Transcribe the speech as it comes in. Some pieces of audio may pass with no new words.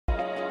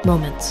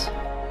Moments.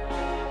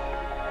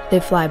 They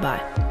fly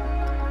by.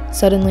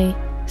 Suddenly,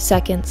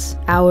 seconds,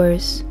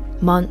 hours,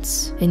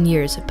 months, and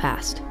years have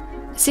passed.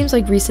 It seems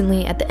like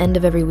recently, at the end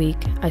of every week,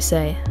 I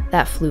say,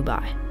 that flew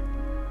by.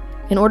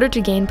 In order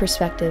to gain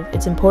perspective,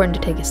 it's important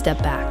to take a step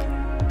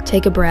back,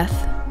 take a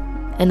breath,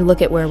 and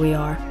look at where we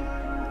are.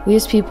 We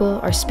as people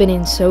are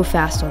spinning so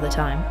fast all the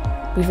time,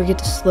 we forget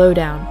to slow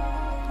down,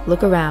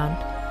 look around,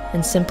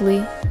 and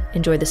simply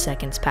enjoy the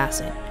seconds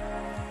passing.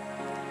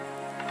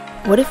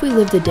 What if we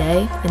lived a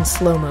day in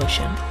slow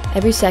motion?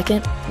 Every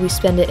second, we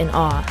spend it in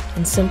awe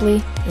and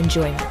simply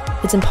enjoyment.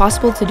 It's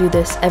impossible to do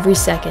this every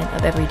second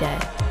of every day.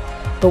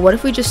 But what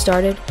if we just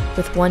started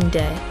with one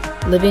day,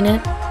 living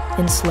it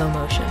in slow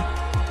motion?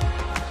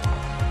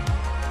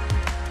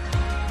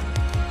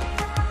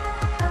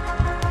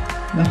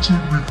 What's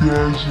up, you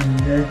guys,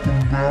 and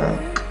welcome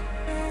back.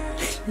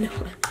 No,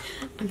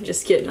 I'm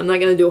just kidding. I'm not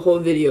gonna do a whole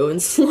video in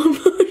slow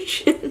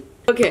motion.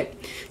 Okay,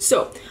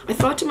 so I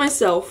thought to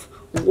myself,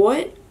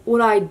 what would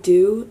I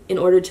do in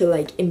order to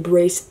like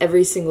embrace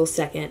every single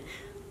second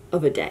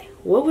of a day?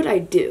 What would I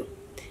do?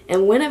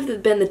 And when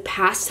have been the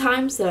past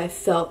times that I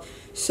felt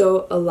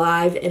so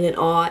alive and in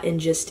awe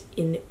and just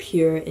in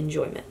pure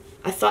enjoyment?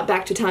 I thought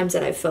back to times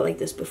that I felt like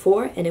this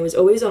before, and it was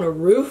always on a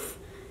roof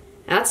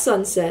at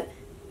sunset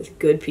with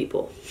good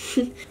people.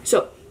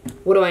 So,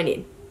 what do I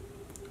need?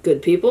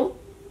 Good people,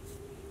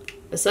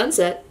 a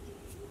sunset,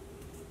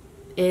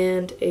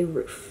 and a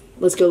roof.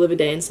 Let's go live a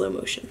day in slow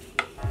motion.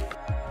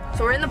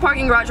 So we're in the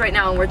parking garage right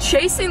now and we're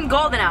chasing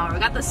golden hour. We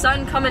got the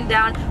sun coming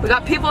down. We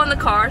got people in the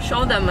car.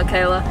 Show them,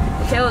 Michaela.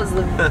 Michaela's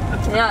the,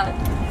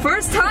 yeah.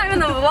 First time in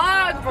the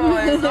vlog,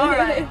 boys. All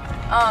right.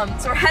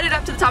 So we're headed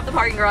up to the top of the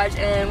parking garage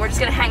and we're just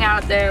gonna hang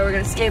out there. We're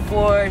gonna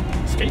skateboard.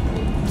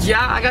 Skateboard?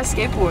 Yeah, I got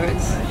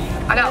skateboards.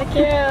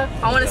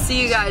 I want to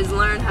see you guys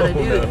learn how to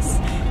do this.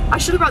 I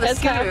should have brought the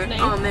scooter.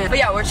 Oh man. But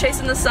yeah, we're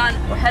chasing the sun.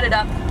 We're headed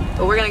up,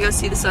 but we're gonna go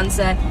see the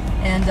sunset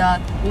and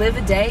live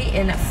a day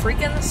in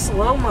freaking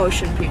slow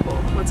motion, people.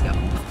 Let's go.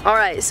 All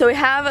right, so we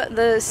have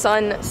the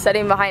sun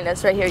setting behind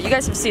us right here. You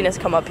guys have seen us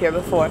come up here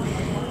before,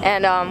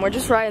 and we're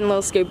just riding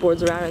little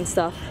skateboards around and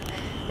stuff,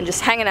 and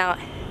just hanging out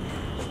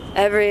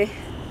every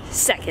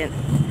second.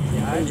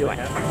 Enjoy.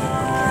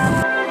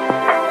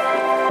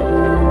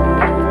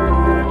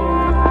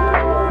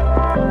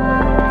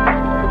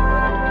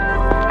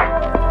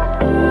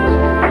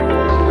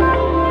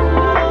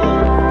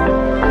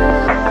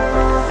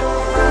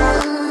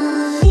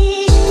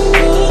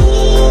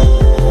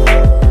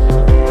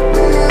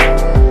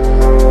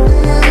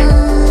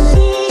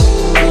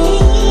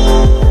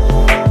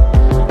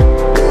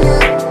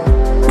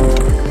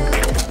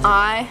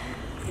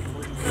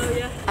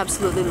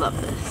 Absolutely love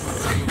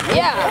this.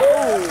 Yeah.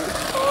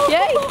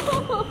 Yay.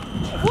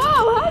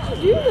 Wow, how'd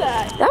you do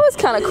that? That was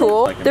kind of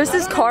cool. There's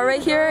this car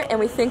right here, and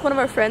we think one of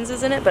our friends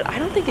is in it, but I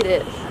don't think it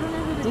is.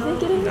 Do you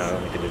think it is? No, I don't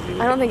think it is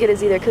either. I don't think it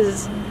is either,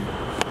 because...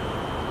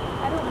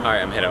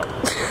 Alright, I'm head out.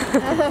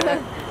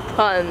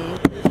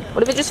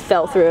 What if it just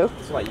fell through?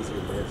 It's a lot easier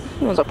than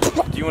this.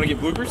 Like, do you want to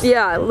get bloopers?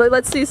 yeah,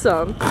 let's see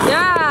some.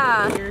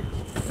 Yeah!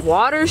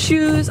 Water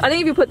shoes. I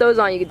think if you put those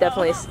on, you could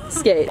definitely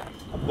skate.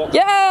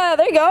 Yeah,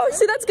 there you go.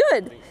 See, that's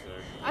good.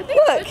 I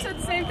think I just said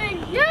the same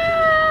thing.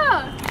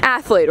 Yeah!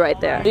 Athlete right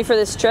there. Ready for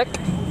this trick?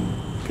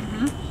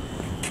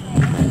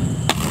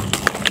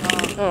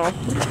 Oh.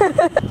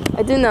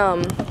 I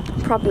didn't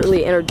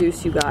properly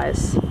introduce you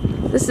guys.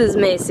 This is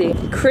Macy.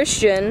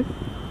 Christian.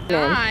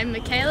 I'm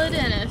Michaela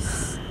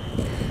Dennis.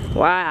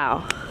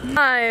 Wow.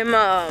 I'm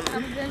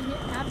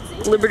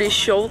Liberty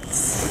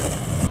Schultz.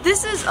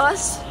 This is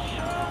us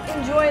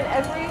enjoying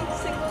every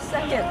single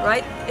second,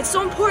 right? It's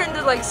so important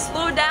to like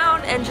slow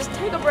down and just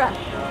take a breath.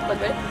 Like,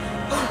 ready?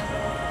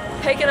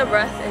 Taking a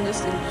breath and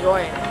just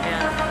enjoying it,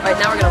 man. Right,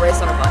 now we're gonna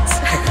race on our butts.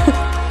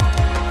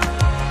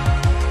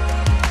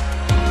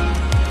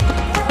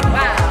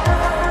 Wow.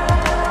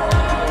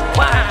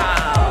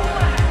 Wow.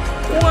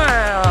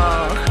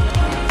 Wow.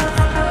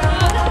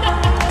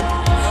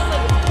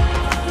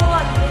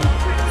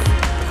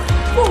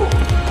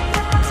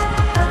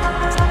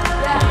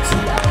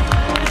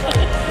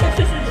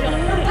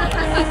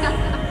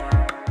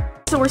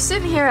 So we're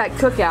sitting here at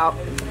Cookout,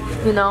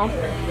 you know,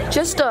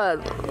 just a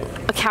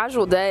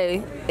casual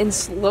day in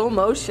slow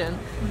motion.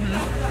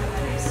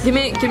 Give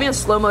me a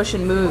slow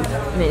motion move,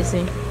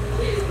 Macy.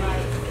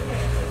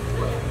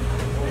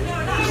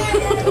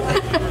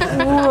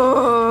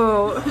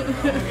 Whoa!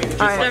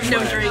 Have no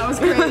drink. That was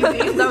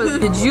crazy.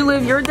 Did you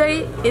live your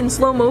day in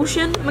slow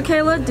motion,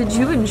 Michaela? Did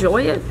you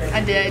enjoy it?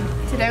 I did.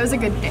 Today was a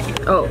good day.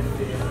 Oh,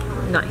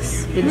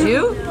 nice. Did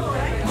you?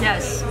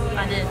 Yes,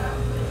 I did.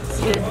 It's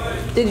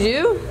good. Did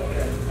you?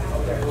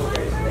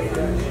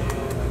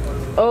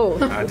 Oh.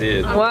 I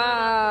did.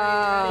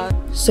 Wow.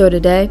 So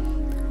today,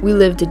 we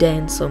lived a day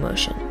in slow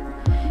motion.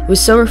 It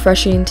was so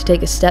refreshing to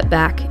take a step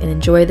back and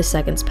enjoy the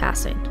seconds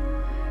passing.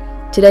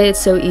 Today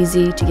it's so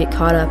easy to get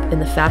caught up in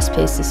the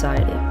fast-paced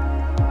society.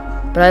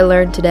 But I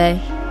learned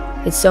today,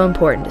 it's so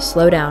important to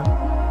slow down,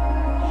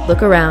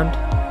 look around,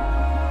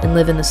 and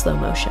live in the slow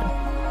motion.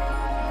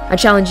 I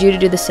challenge you to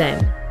do the same.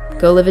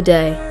 Go live a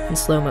day in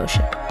slow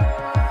motion.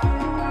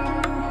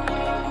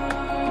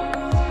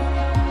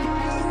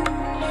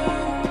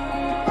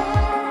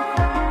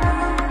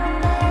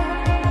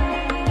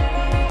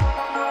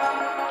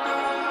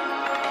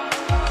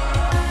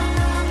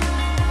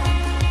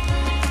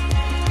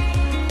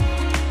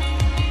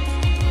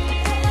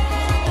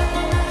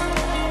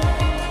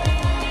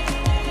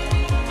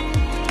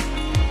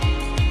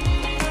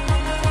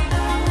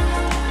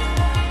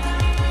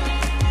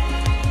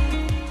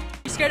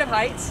 Scared of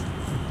heights?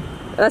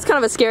 That's kind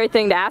of a scary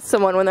thing to ask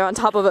someone when they're on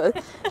top of a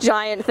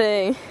giant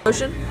thing.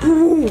 Ocean?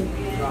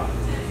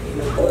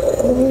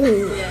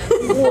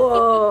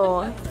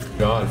 Whoa.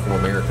 God from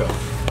America.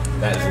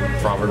 That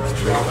is Proverbs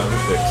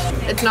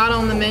 3:6. It's not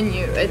on the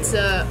menu. It's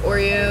a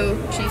Oreo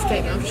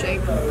cheesecake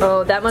milkshake.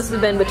 Oh, that must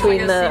have been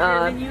between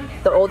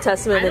the Old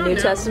Testament and the New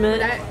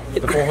Testament.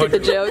 The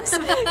jokes.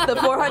 The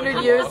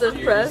 400 years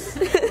of press.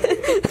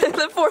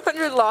 The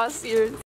 400 lost years.